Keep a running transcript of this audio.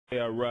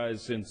I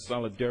rise in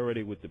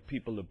solidarity with the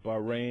people of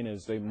Bahrain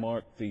as they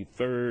mark the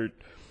third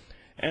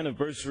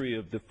anniversary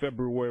of the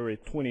February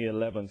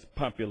 2011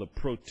 popular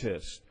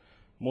protest.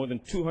 More than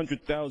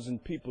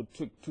 200,000 people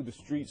took to the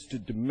streets to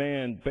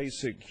demand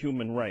basic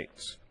human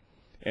rights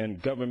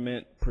and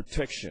government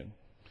protection.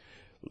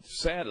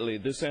 Sadly,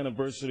 this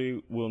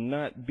anniversary will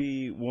not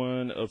be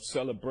one of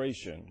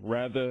celebration.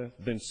 Rather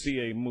than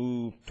see a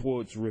move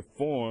towards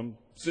reform,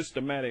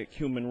 systematic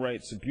human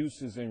rights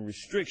abuses and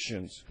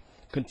restrictions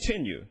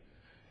continue,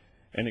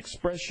 and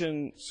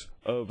expressions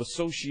of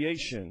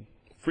association,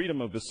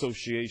 freedom of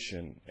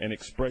association and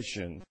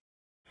expression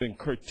have been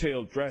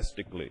curtailed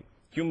drastically.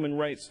 Human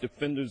rights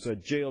defenders are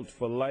jailed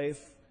for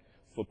life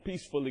for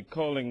peacefully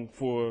calling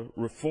for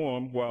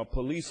reform, while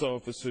police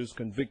officers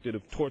convicted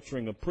of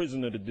torturing a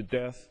prisoner to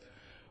death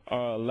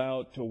are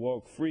allowed to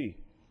walk free.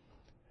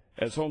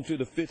 As home to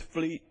the Fifth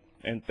Fleet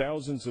and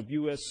thousands of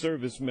U.S.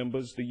 service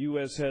members, the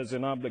U.S. has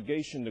an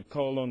obligation to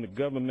call on the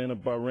government of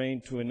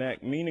Bahrain to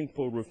enact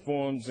meaningful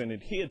reforms and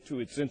adhere to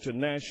its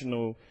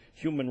international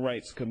human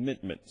rights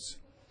commitments.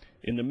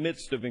 In the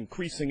midst of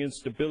increasing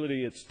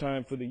instability, it's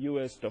time for the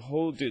U.S. to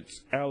hold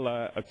its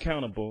ally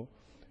accountable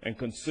and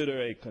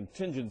consider a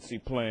contingency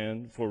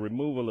plan for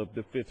removal of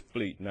the Fifth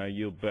Fleet. Now I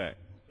yield back.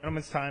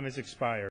 Gentleman's time has expired.